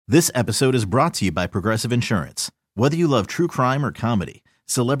This episode is brought to you by Progressive Insurance. Whether you love true crime or comedy,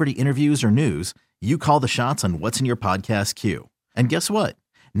 celebrity interviews or news, you call the shots on what's in your podcast queue. And guess what?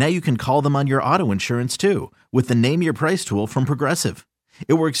 Now you can call them on your auto insurance too with the Name Your Price tool from Progressive.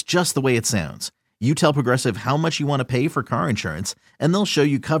 It works just the way it sounds. You tell Progressive how much you want to pay for car insurance, and they'll show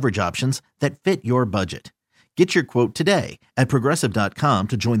you coverage options that fit your budget. Get your quote today at Progressive.com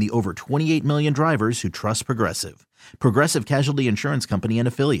to join the over 28 million drivers who trust Progressive. Progressive Casualty Insurance Company and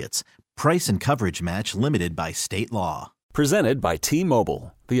Affiliates. Price and coverage match limited by state law. Presented by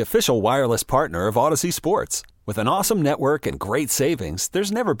T-Mobile, the official wireless partner of Odyssey Sports. With an awesome network and great savings,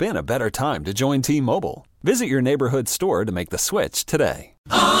 there's never been a better time to join T-Mobile. Visit your neighborhood store to make the switch today.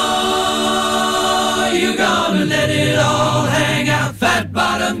 Are you gonna let it all hang out? Fat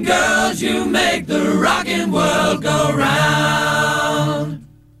bottom girls, you make the rockin' world go round.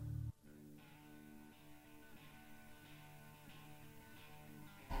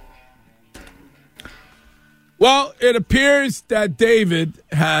 Well, it appears that David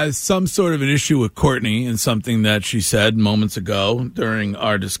has some sort of an issue with Courtney and something that she said moments ago during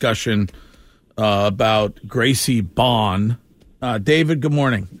our discussion about Gracie Bond. David, good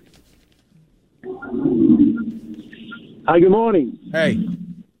morning. Hi, good morning. Hey.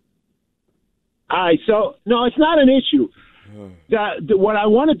 All right, so, no, it's not an issue. What I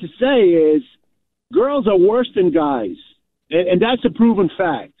wanted to say is girls are worse than guys, and that's a proven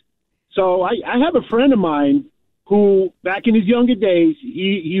fact. So I have a friend of mine who, back in his younger days,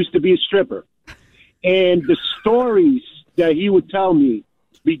 he used to be a stripper. And the stories that he would tell me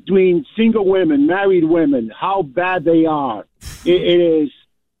between single women, married women, how bad they are, it is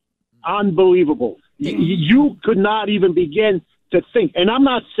unbelievable. You could not even begin to think. And I'm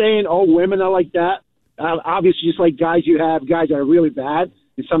not saying, women are like that. Obviously, just like guys, you have guys that are really bad,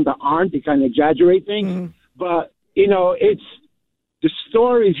 and some that aren't. They kind of exaggerate things. Mm-hmm. But, it's the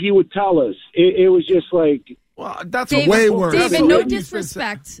stories he would tell us. It was just like... Well, that's David, way worse. David, no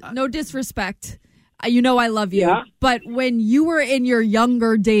disrespect. No disrespect. You know I love you. Yeah? But when you were in your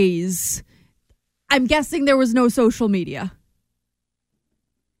younger days, I'm guessing there was no social media.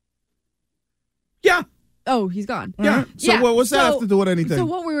 Yeah. Oh, he's gone. Yeah. So what's that have to do with anything? So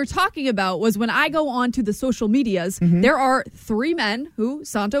what we were talking about was when I go on to the social medias, there are 3 men who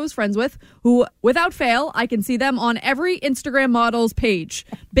Santo is friends with, who, without fail, I can see them on every Instagram model's page.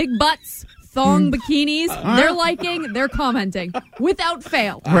 Big butts, thong bikinis, they're liking, they're commenting, without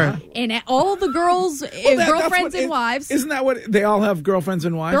fail. Right. And all the girls, girlfriends and wives. Isn't that what, they all have girlfriends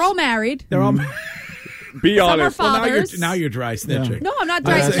and wives? They're all married. They're all married. Be honest. Well, now you're dry snitching. Yeah. No, I'm not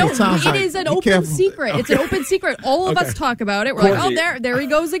dry snitching. No, it is an open secret. Okay. It's an open secret. All of us talk about it. We're Courtney. Like, there he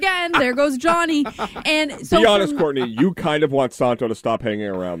goes again. There goes Johnny. And so, be honest, Courtney. You kind of want Santo to stop hanging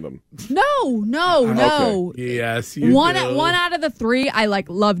around them. No. Okay. Yes, you one do. One out of the 3 I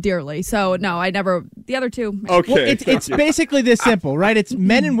love dearly. So no, I never. The other 2. Okay. Well, it's basically this simple, right? It's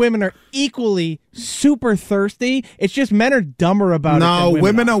men and women are equally super thirsty. It's just men are dumber about it. No,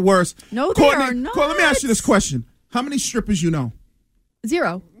 women are worse. No, they are not. Courtney, let me ask you this question. How many strippers you know?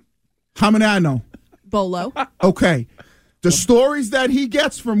 0. How many I know? Bolo. Okay. The stories that he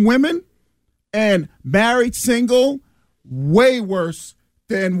gets from women and married, single, way worse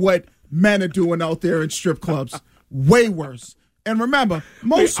than what men are doing out there in strip clubs. Way worse. And remember,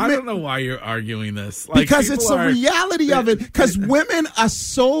 I don't know why you're arguing this. Because it's a reality of it. Because women are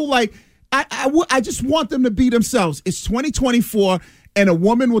so like, I just want them to be themselves. It's 2024. And a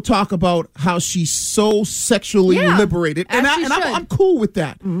woman will talk about how she's so sexually liberated. And I'm cool with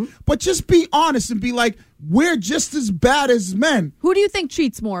that. Mm-hmm. But just be honest and be like, we're just as bad as men. Who do you think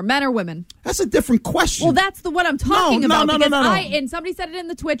cheats more, men or women? That's a different question. Well, that's what I'm talking about. No. And somebody said it in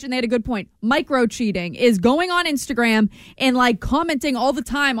the Twitch, and they had a good point. Micro cheating is going on Instagram and like commenting all the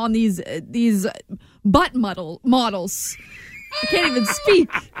time on these butt models. I can't even speak.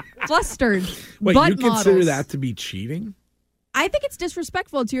 Flustered. Wait, butt you consider models. that to be cheating? I think it's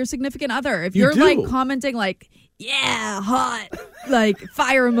disrespectful to your significant other. If You you're do. like commenting like, yeah, hot, like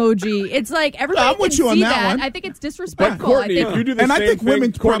fire emoji. It's like everybody can see that. I think it's disrespectful. But Courtney, if you do the same thing, I think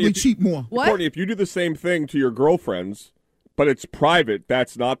women probably cheat more. What? Courtney, if you do the same thing to your girlfriends, but it's private,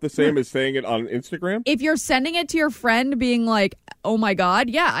 that's not the same as saying it on Instagram? If you're sending it to your friend being like, oh my God,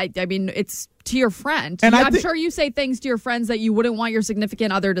 yeah, I mean, it's to your friend. And I'm sure you say things to your friends that you wouldn't want your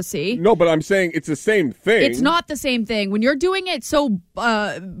significant other to see. No, but I'm saying it's the same thing. It's not the same thing. When you're doing it so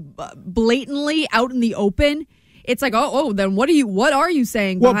blatantly out in the open, it's like, then what are you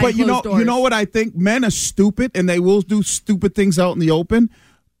saying behind closed doors? You know what I think? Men are stupid, and they will do stupid things out in the open.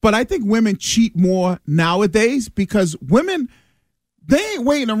 But I think women cheat more nowadays because women, they ain't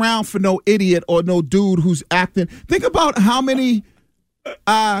waiting around for no idiot or no dude who's acting. Think about how many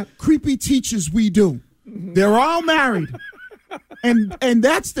creepy teachers we do. They're all married. And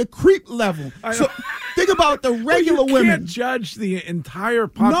that's the creep level. So think about the regular you women. Can't judge the entire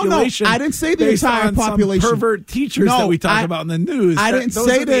population. No, I didn't say the based entire on population. Some pervert teachers that we talk about in the news. I didn't those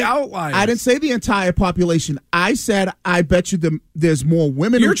say are the outliers. I didn't say the entire population. I said I bet you there's more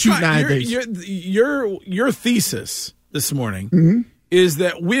women who cheat nowadays. Your thesis this morning is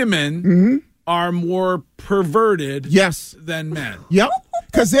that women are more perverted than men. Yep.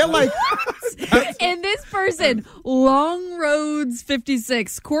 Because they're like... And this person, Long Roads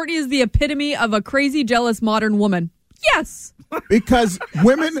 56, Courtney is the epitome of a crazy, jealous modern woman. Yes. Because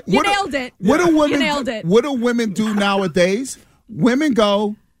women... You nailed it. What do women, you nailed it. What do women do nowadays? Women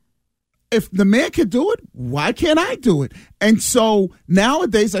go, if the man can do it, why can't I do it? And so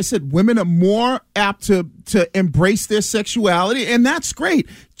nowadays, I said women are more apt to embrace their sexuality, and that's great.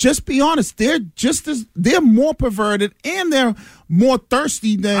 Just be honest. They're more perverted and they're more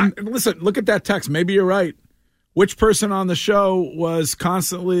thirsty than... Listen, look at that text. Maybe you're right. Which person on the show was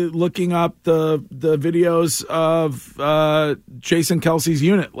constantly looking up the videos of Jason Kelsey's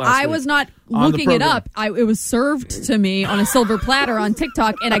unit last week? I was not looking it up. It was served to me on a silver platter on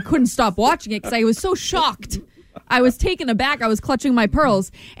TikTok, and I couldn't stop watching it because I was so shocked. I was taken aback. I was clutching my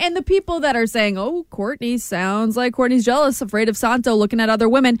pearls. And the people that are saying, oh, Courtney sounds like Courtney's jealous, afraid of Santo looking at other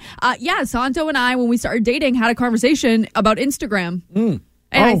women. Yeah, Santo and I, when we started dating, had a conversation about Instagram. And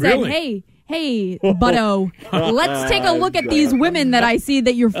I said, really? Hey, butto, let's take a look at these women that I see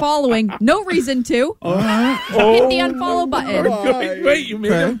that you're following. No reason to. Hit the unfollow button. Wait, you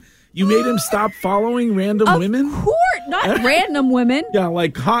made him stop following random women? Of course, not random women. Yeah,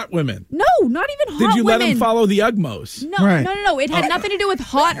 like hot women. No, not even hot women. Did you let him follow the Ugmos? No, no. It had nothing to do with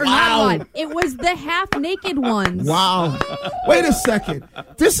hot or not hot. It was the half-naked ones. Wow. Wait a second.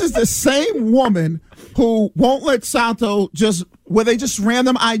 This is the same woman who won't let Santo were they just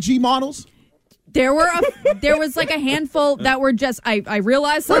random IG models? There was like a handful that were just. I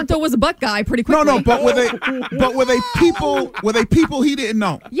realized Santo was a butt guy pretty quickly. No, but were they people? Were they people he didn't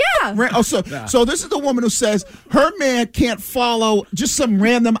know? Yeah. So this is the woman who says her man can't follow just some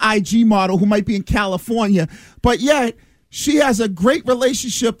random IG model who might be in California, but yet she has a great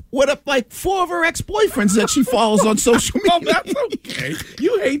relationship with like 4 of her ex-boyfriends that she follows on social media. Oh, that's okay.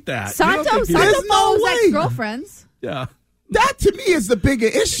 You hate that. Santo follows ex-girlfriends. Yeah. That, to me, is the bigger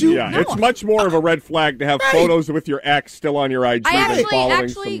issue. Yeah, it's much more of a red flag to have photos with your ex still on your IG than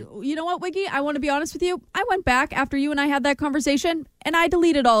following you know what, Wiggy? I want to be honest with you. I went back after you and I had that conversation, and I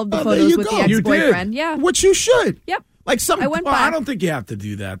deleted all of the photos with the ex-boyfriend. Yeah. Which you should. Yep. Like I went back. I don't think you have to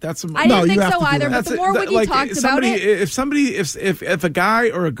do that. I didn't think so either, but the more Wiggy talked about it. If a guy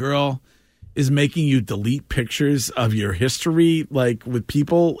or a girl is making you delete pictures of your history, like with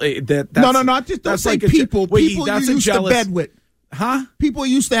people that's don't say like people. People you used to bed with. Huh? People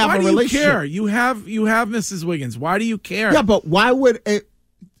used to have a relationship. Why do you care? You have Mrs. Wiggins. Why do you care? Yeah, but why would it?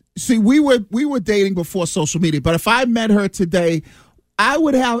 See, we were dating before social media, but if I met her today,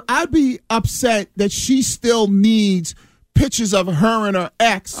 I'd be upset that she still needs pictures of her and her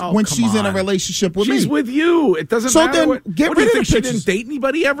ex when she's in a relationship with me. She's with you. It doesn't matter. Then get rid of the pictures. She didn't date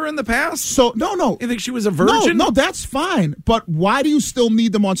anybody ever in the past? So no. You think she was a virgin? No, that's fine. But why do you still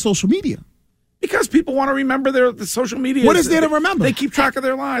need them on social media? Because people want to remember the social media. What is there to remember? They keep track of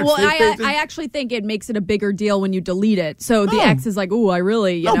their lives. Well, I actually think it makes it a bigger deal when you delete it. So the ex is like, "Ooh, I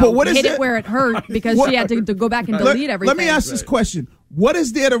really hit it where it hurt because she had to go back and delete everything." Let me ask this question: what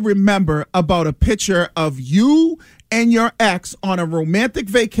is there to remember about a picture of you and your ex on a romantic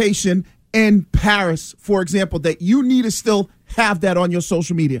vacation in Paris, for example, that you need to still have that on your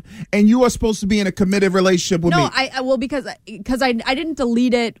social media, and you are supposed to be in a committed relationship with me? No, because I didn't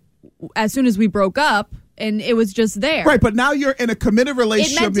delete it as soon as we broke up, and it was just there. Right, but now you're in a committed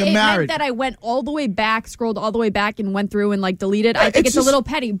relationship. You're married. It meant that I went all the way back, scrolled all the way back, and went through and deleted. I think it's a little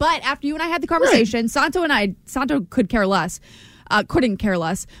petty. But after you and I had the conversation, right. Santo could care less. Couldn't care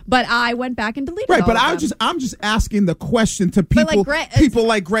less, but I went back and deleted. Right, but I'm just asking the question to people. People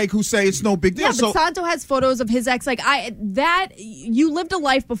like Greg who say it's no big deal. Yeah, but Santo has photos of his ex. You lived a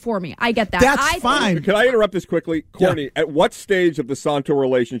life before me. I get that. That's fine. Can I interrupt this quickly, Courtney? Yeah. At what stage of the Santo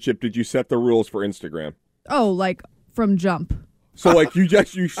relationship did you set the rules for Instagram? Oh, from jump. So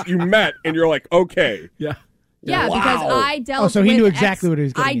you met and you're like, okay, yeah. Yeah, because I dealt. So he knew exactly what he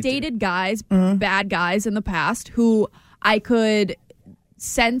was getting into. I dated guys, bad guys in the past who I could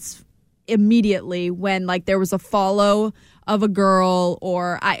sense immediately when there was a follow of a girl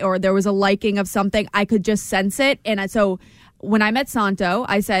or there was a liking of something. I could just sense it. And so when I met Santo,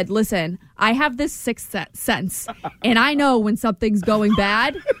 I said, listen, I have this sixth sense and I know when something's going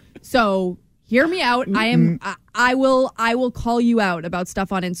bad. So hear me out. I will call you out about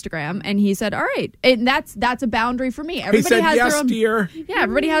stuff on Instagram. And he said, all right. And that's a boundary for me. He said, yes, dear. Yeah,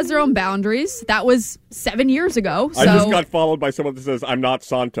 everybody has their own boundaries. That was 7 years ago. So. I just got followed by someone that says, I'm not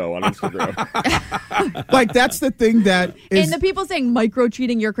Santo on Instagram. Like, that's the thing that is... And the people saying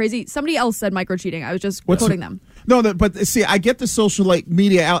micro-cheating, you're crazy. Somebody else said micro-cheating. I was just quoting them. No, but see, I get the social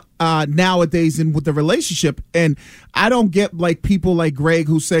media nowadays and with the relationship, and I don't get like people like Greg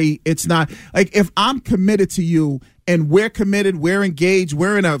who say it's not like if I'm committed to you and we're committed, we're engaged,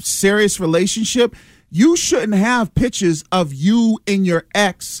 we're in a serious relationship. You shouldn't have pictures of you and your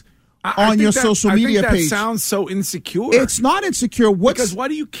ex on your social media page. That sounds so insecure. It's not insecure. Because what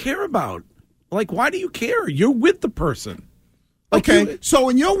do you care about? Like, why do you care? You're with the person. Like okay, so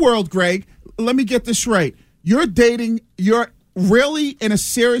in your world, Greg, let me get this right. You're really in a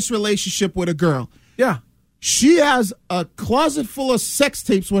serious relationship with a girl. Yeah. She has a closet full of sex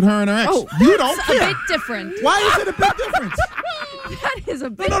tapes with her and her ex. Oh, you don't care. That's a bit different. Why is it a big difference? That is a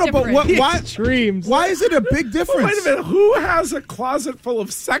bit different. But why is it a big difference? Well, wait a minute. Who has a closet full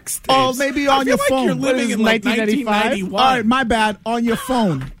of sex tapes? Oh, maybe on your phone. You're living in like 1995. All right, my bad. On your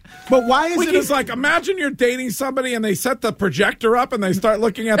phone. But why is it? It's like, imagine you're dating somebody and they set the projector up and they start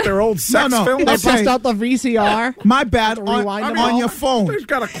looking at their old sex films. They bust out the VCR. My bad. On your phone. They've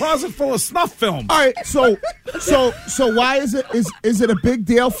got a closet full of snuff films. All right. So why is it is it a big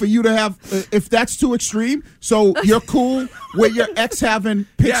deal for you to have if that's too extreme? So you're cool with your ex having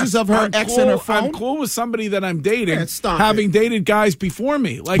pictures of her ex in her phone? I'm cool with somebody that I'm dating, having dated guys before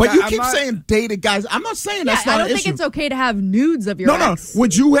me. Like, but you keep saying dated guys. I'm not saying that's not an issue. I don't think it's okay to have nudes of your ex. No.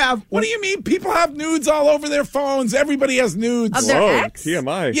 Would you have? What do you mean? People have nudes all over their phones. Everybody has nudes of their ex.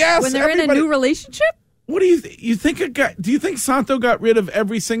 TMI. Yes, when they're in a new relationship. What do you think? Do you think Santo got rid of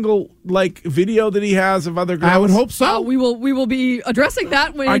every single video that he has of other girls? I would hope so. We will be addressing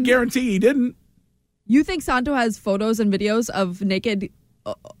that when I guarantee he didn't. You think Santo has photos and videos of naked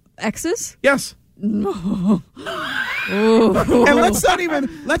exes? Yes. No. And let's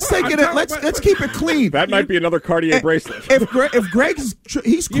keep it clean. That might be another Cartier bracelet. If Greg's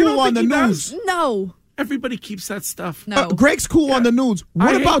he's cool on the news. No. Everybody keeps that stuff. No. Greg's cool on the nudes.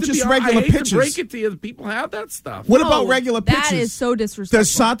 What about just regular pictures? To break it to you, people have that stuff. What about regular pictures? That is so disrespectful.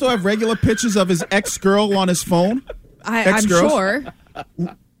 Does Santo have regular pictures of his ex-girl on his phone? I'm sure.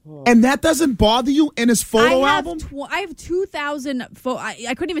 And that doesn't bother you in his photo album? I have 2,000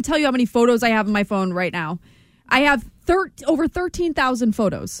 I couldn't even tell you how many photos I have on my phone right now. I have over 13,000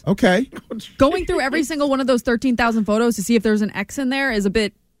 photos. Okay. Going through every single one of those 13,000 photos to see if there's an X in there is a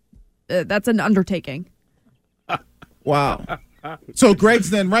bit, that's an undertaking. Wow. So Greg's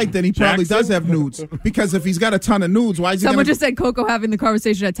then right, then he probably does have nudes. Because if he's got a ton of nudes, why is he Someone just said Coco having the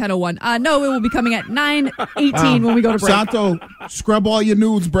conversation at 10:01. No, it will be coming at 9:18 when we go to break. Santo, scrub all your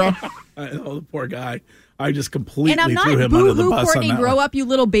nudes, bro. Oh, the poor guy. I just completely and I'm not threw him under the bus Courtney, on that grow one. up, you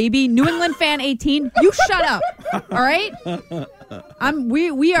little baby. New England fan 18. You shut up. All right?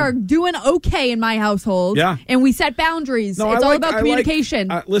 We are doing okay in my household. Yeah. And we set boundaries. It's all about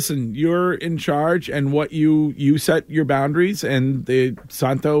communication. Listen, you're in charge, and what you set your boundaries, and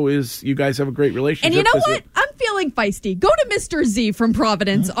Santo is, you guys have a great relationship. And you know what? I'm feeling feisty. Go to Mr. Z from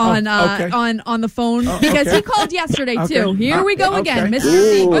Providence on the phone because he called yesterday too. Here we go again. Mr.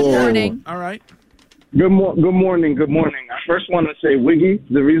 Z, good morning. All right. Good morning. I first want to say, Wiggy,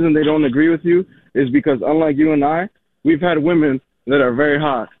 the reason they don't agree with you is because unlike you and I, we've had women that are very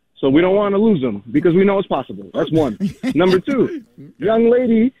hot. So we don't want to lose them because we know it's possible. That's one. Number two, young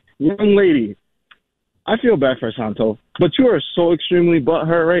lady, I feel bad for Santo, but you are so extremely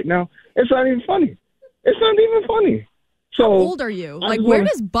butthurt right now. It's not even funny. So, how old are you? Where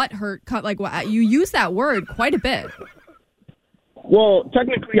does butthurt cut? You use that word quite a bit. Well,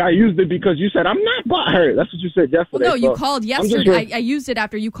 technically, I used it because you said, I'm not butthurt. That's what you said yesterday. Well, no, you called yesterday. I used it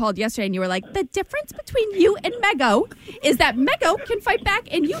after you called yesterday, and you were like, the difference between you and Mego is that Mego can fight back,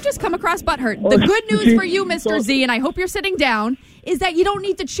 and you just come across butthurt. The good news for you, Mr. Z, and I hope you're sitting down, is that you don't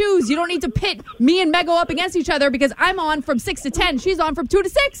need to choose. You don't need to pit me and Mego up against each other because I'm on from 6 to 10. She's on from 2 to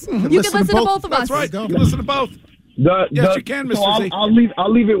 6. You can listen to both of us. That's right. You can listen to both. Yes, you can, Mr. So Z.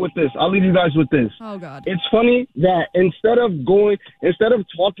 I'll leave it with this. I'll leave you guys with this. Oh, God. It's funny that instead of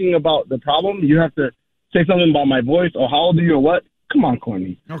talking about the problem, you have to say something about my voice or how old are you or what. Come on,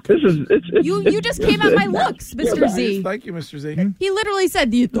 Courtney. Okay. You just came at my looks, Mr. Z. Thank you, Mr. Z. He literally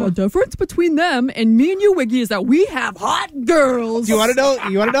said the difference between them and me and you, Wiggy, is that we have hot girls. Do you want to know?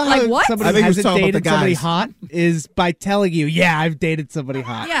 You want to know Like how what? I somebody think he was hasn't talking about dated the somebody guys. hot is by telling you, yeah, I've dated somebody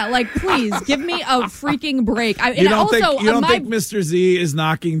hot. Yeah, like please give me a freaking break. You don't think Mr. Z is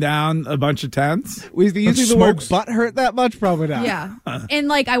knocking down a bunch of tents? Was he using the word smokes. butt hurt that much? Probably not. Yeah, and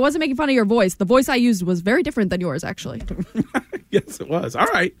like I wasn't making fun of your voice. The voice I used was very different than yours, actually. Yes, it was. All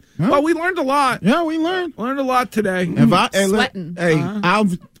right. Well, we learned a lot. Yeah, we learned. Learned a lot today. Sweating.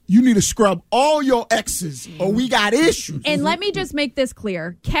 You need to scrub all your exes, or we got issues. And let me just make this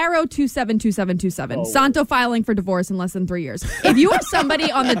clear. Caro 272727. Santo filing for divorce in less than 3 years. If you are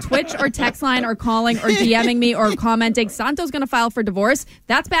somebody on the Twitch or text line or calling or DMing me or commenting, Santo's going to file for divorce,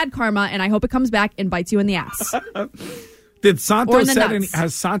 that's bad karma, and I hope it comes back and bites you in the ass. Did Santo Or in the set any? nuts.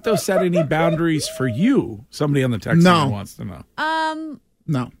 Has Santo set any boundaries for you? Somebody on the text No. line wants to know.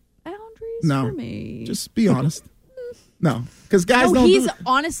 No, Boundaries no. for me. Just be honest. No, because guys No, don't he's do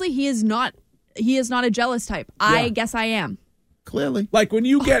honestly he is not a jealous type. I guess I am. clearly. Like when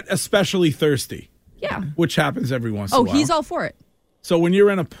you get especially thirsty, Yeah. which happens every once in a Oh, while. he's all for it. So when you're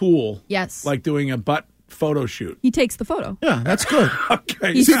in a pool, Yes. like doing a butt photo shoot. He takes the photo. Yeah, that's good.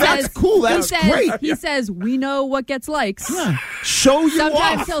 Okay. He See, says, that's cool. That's he says, great. He says, we know what gets likes. Show you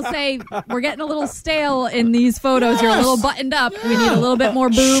Sometimes off. he'll say, we're getting a little stale in these photos. You're a little buttoned up. We need a little bit more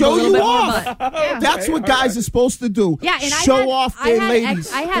boob, Show a little you bit off. more butt. Yeah. That's what guys are supposed to do. Yeah, and show off their ladies.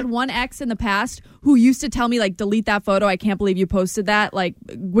 I had one ex in the past who used to tell me, like, delete that photo. I can't believe you posted that. Like,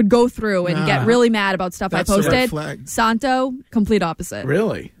 would go through and get really mad about stuff That's I a red posted. flag. Santo, complete opposite.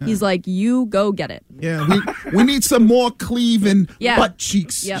 Really? He's like, you go get it. Yeah, we need some more cleaving Yeah. butt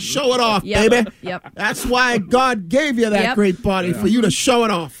cheeks. Yep. Show it off, Yep. baby. Yep. That's why God gave you that Yep. great body, for you to show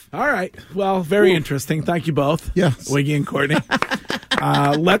it off. All right. Well, very interesting. Thank you both. Yes. Wiggy and Courtney.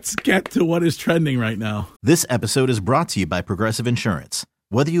 Let's get to what is trending right now. This episode is brought to you by Progressive Insurance.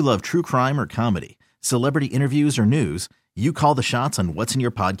 Whether you love true crime or comedy, celebrity interviews or news, you call the shots on what's in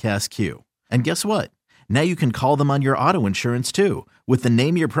your podcast queue. And guess what? Now you can call them on your auto insurance too with the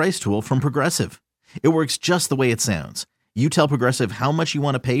Name Your Price tool from Progressive. It works just the way it sounds. You tell Progressive how much you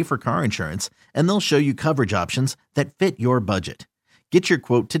want to pay for car insurance, and they'll show you coverage options that fit your budget. Get your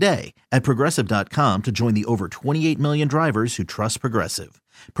quote today at Progressive.com to join the over 28 million drivers who trust Progressive.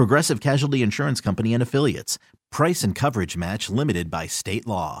 Progressive Casualty Insurance Company and Affiliates. Price and coverage match limited by state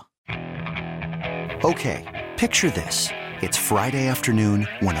law. Okay, picture this. It's Friday afternoon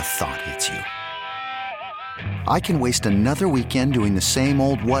when a thought hits you. I can waste another weekend doing the same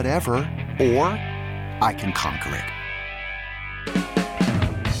old whatever, or I can conquer it.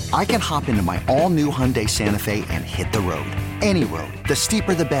 I can hop into my all-new Hyundai Santa Fe and hit the road. Any road. The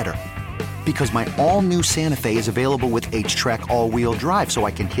steeper, the better. Because my all-new Santa Fe is available with H-Track all-wheel drive, so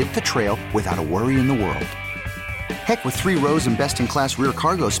I can hit the trail without a worry in the world. Heck, with 3 rows and best-in-class rear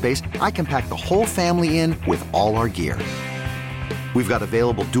cargo space, I can pack the whole family in with all our gear. We've got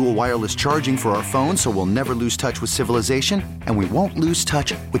available dual wireless charging for our phones, so we'll never lose touch with civilization, and we won't lose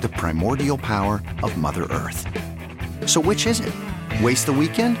touch with the primordial power of Mother Earth. So which is it? Waste the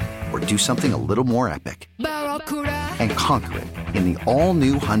weekend or do something a little more epic? And conquer it in the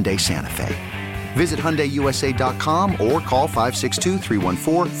all-new Hyundai Santa Fe. Visit HyundaiUSA.com or call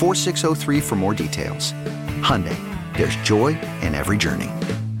 562-314-4603 for more details. Hyundai, there's joy in every journey.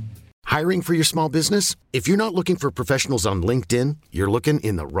 Hiring for your small business? If you're not looking for professionals on LinkedIn, you're looking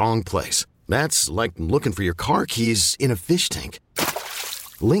in the wrong place. That's like looking for your car keys in a fish tank.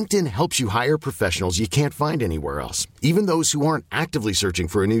 LinkedIn helps you hire professionals you can't find anywhere else, even those who aren't actively searching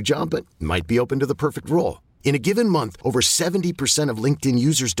for a new job but might be open to the perfect role. In a given month, over 70% of LinkedIn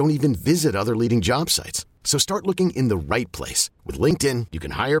users don't even visit other leading job sites. So start looking in the right place. With LinkedIn, you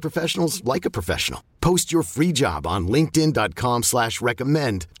can hire professionals like a professional. Post your free job on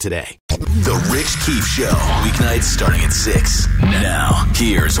linkedin.com/recommend today. The Rich Keefe Show, weeknights starting at 6. Now,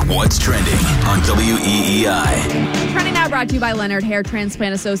 here's what's trending on WEEI. Trending now brought to you by Leonard Hair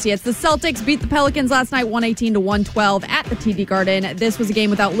Transplant Associates. The Celtics beat the Pelicans last night 118-112 at the TD Garden. This was a game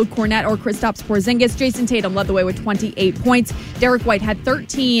without Luke Cornett or Kristaps Porzingis. Jason Tatum led the way with 28 points. Derek White had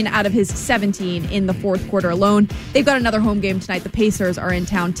 13 out of his 17 in the fourth quarter alone. They've got another home game tonight. The Pacers are in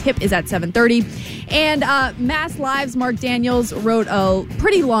town. Tip is at 7:30. And Mass Live's Mark Daniels wrote a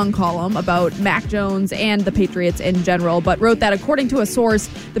pretty long column about Mac Jones and the Patriots in general, but wrote that according to a source,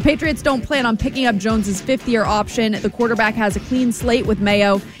 the Patriots don't plan on picking up Jones's fifth-year option. The quarterback has a clean slate with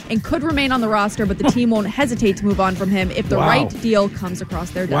Mayo and could remain on the roster, but the team won't hesitate to move on from him if the right deal comes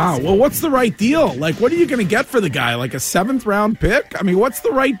across their desk. Wow. Well, what's the right deal? Like, what are you going to get for the guy? Like a 7th-round pick? I mean, what's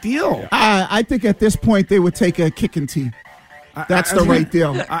the right deal? I think at this point they would take a kicking team. That's the right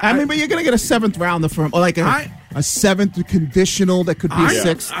deal. I mean, but you're going to get a seventh rounder from, or like a seventh conditional that could be a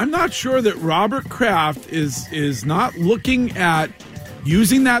sixth. I'm not sure that Robert Kraft is not looking at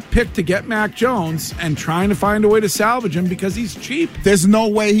using that pick to get Mac Jones and trying to find a way to salvage him because he's cheap. There's no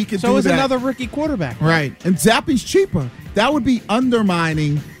way he could do that. So is another rookie quarterback. Right. And Zappe's cheaper. That would be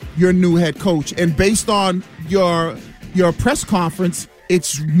undermining your new head coach. And based on your press conference,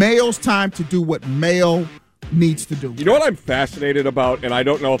 it's Mayo's time to do what Mayo needs to do. You know what I'm fascinated about, and I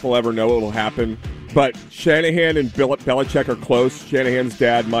don't know if we'll ever know what will happen, but Shanahan and Belichick are close. Shanahan's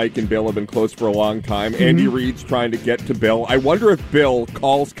dad, Mike, and Bill have been close for a long time. Mm-hmm. Andy Reid's trying to get to Bill. I wonder if Bill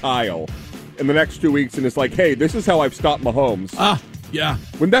calls Kyle in the next 2 weeks and is like, hey, this is how I've stopped Mahomes. Yeah.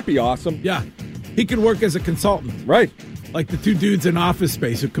 Wouldn't that be awesome? Yeah. He could work as a consultant. Right. Like the two dudes in Office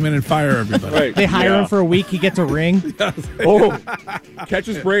Space who come in and fire everybody. Right. They hire him for a week. He gets a ring.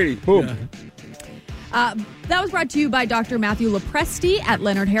 Catches Brady. Boom. Yeah. That was brought to you by Dr. Matthew Lopresti at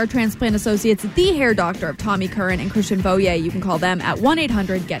Leonard Hair Transplant Associates, the hair doctor of Tommy Curran and Christian Boyer. You can call them at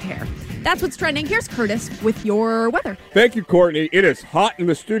 1-800-GET-HAIR. That's what's trending. Here's Curtis with your weather. Thank you, Courtney. It is hot in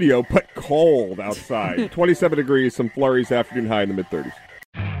the studio, but cold outside. 27 degrees, some flurries, afternoon high in the mid-30s.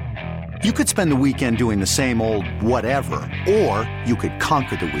 You could spend the weekend doing the same old whatever, or you could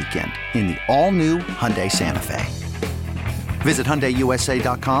conquer the weekend in the all-new Hyundai Santa Fe. Visit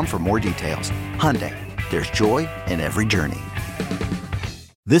HyundaiUSA.com for more details. Hyundai, there's joy in every journey.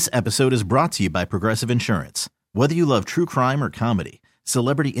 This episode is brought to you by Progressive Insurance. Whether you love true crime or comedy,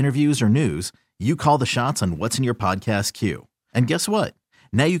 celebrity interviews or news, you call the shots on what's in your podcast queue. And guess what?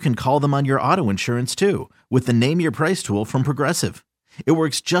 Now you can call them on your auto insurance too with the Name Your Price tool from Progressive. It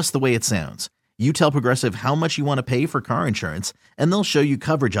works just the way it sounds. You tell Progressive how much you want to pay for car insurance, and they'll show you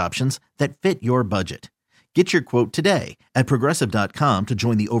coverage options that fit your budget. Get your quote today at Progressive.com to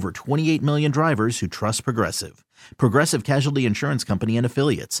join the over 28 million drivers who trust Progressive. Progressive Casualty Insurance Company and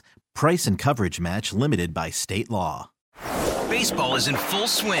Affiliates. Price and coverage match limited by state law. Baseball is in full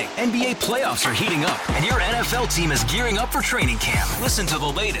swing. NBA playoffs are heating up, and your NFL team is gearing up for training camp. Listen to the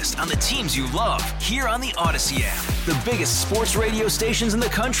latest on the teams you love here on the Odyssey app. The biggest sports radio stations in the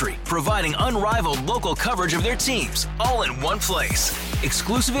country, providing unrivaled local coverage of their teams, all in one place.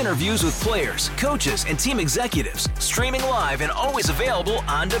 Exclusive interviews with players, coaches, and team executives, streaming live and always available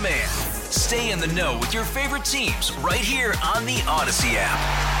on demand. Stay in the know with your favorite teams right here on the Odyssey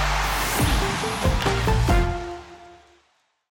app.